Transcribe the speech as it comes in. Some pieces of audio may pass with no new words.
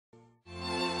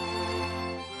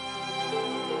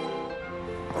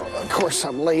Of course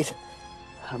I'm late.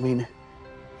 I mean,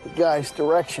 the guy's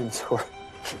directions were...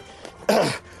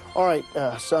 All right,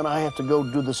 son, I have to go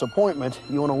do this appointment.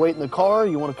 You want to wait in the car or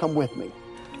you want to come with me?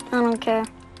 I don't care.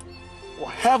 Well,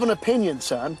 have an opinion,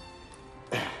 son.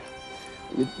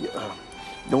 You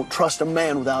don't trust a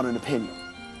man without an opinion.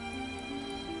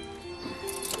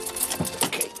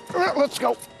 Okay, let's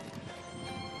go.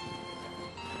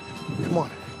 Come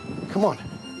on, come on.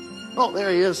 Oh,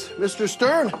 there he is, Mr.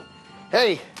 Stern.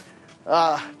 Hey,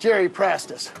 Jerry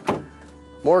Prastis.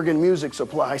 Morgan Music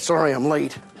Supply. Sorry I'm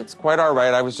late. It's quite all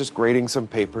right. I was just grading some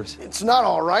papers. It's not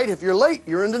all right. If you're late,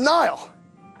 you're in denial.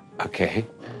 Okay.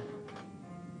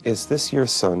 Is this your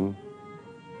son?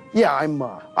 Yeah, I'm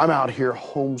out here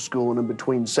homeschooling in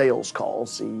between sales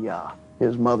calls.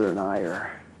 His mother and I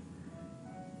are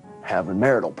having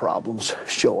marital problems.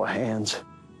 Show of hands.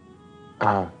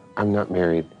 I'm not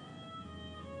married.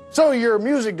 So your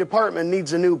music department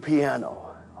needs a new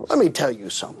piano. Let me tell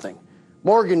you something.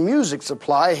 Morgan Music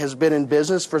Supply has been in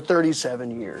business for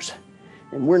 37 years.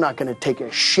 And we're not going to take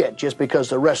a shit just because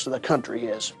the rest of the country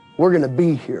is. We're going to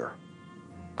be here.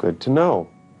 Good to know.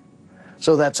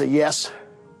 So that's a yes?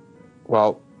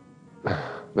 Well,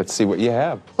 let's see what you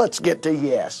have. Let's get to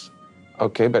yes.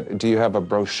 Okay, but do you have a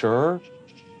brochure?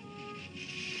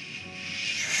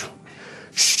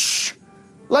 Shh.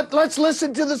 Let's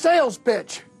listen to the sales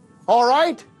pitch. All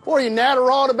right? Before you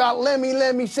natter on about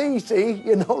lemmy, see,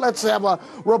 you know, let's have a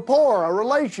rapport, a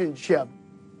relationship.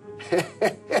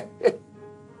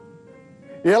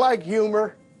 You like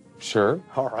humor? Sure.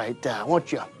 All right, why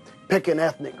don't you pick an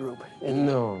ethnic group?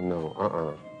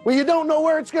 No, Well, you don't know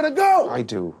where it's gonna go. I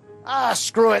do.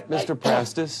 Screw it. Mr.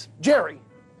 Prastis? Jerry.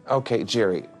 Okay,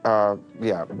 Jerry.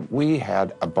 Yeah, we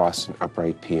had a Boston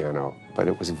upright piano, but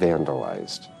it was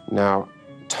vandalized. Now,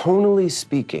 tonally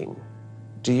speaking,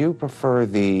 do you prefer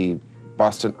the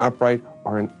Boston upright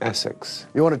or an Essex?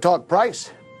 You want to talk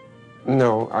price?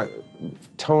 No,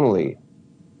 tonally.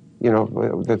 You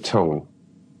know, the tone.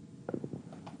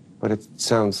 What it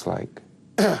sounds like.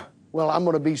 Well, I'm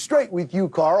going to be straight with you,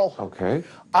 Carl. Okay.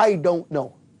 I don't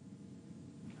know.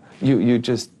 You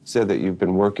just said that you've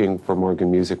been working for Morgan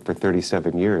Music for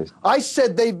 37 years. I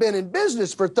said they've been in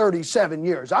business for 37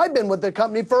 years. I've been with the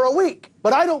company for a week.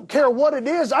 But I don't care what it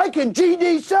is. I can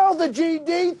GD sell the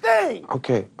GD thing.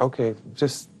 Okay.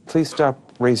 Just please stop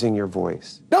raising your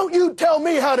voice. Don't you tell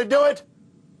me how to do it.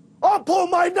 I'll pull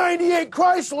my 98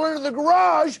 Chrysler into the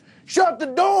garage, shut the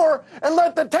door, and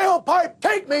let the tailpipe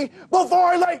take me before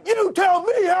I let you tell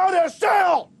me how to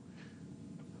sell.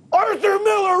 Arthur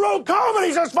Miller wrote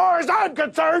comedies as far as I'm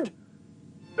concerned.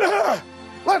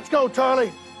 Let's go,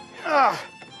 Charlie.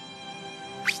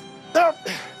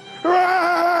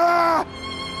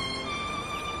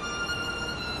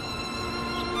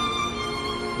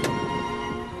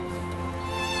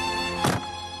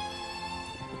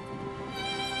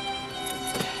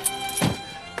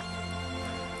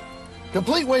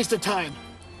 Complete waste of time.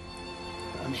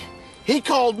 I mean, he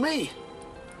called me.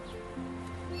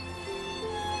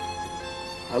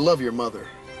 I love your mother.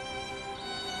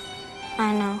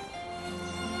 I know.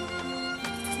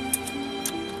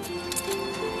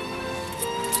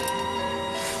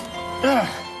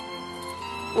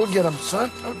 We'll get him,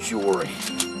 son. Don't you worry.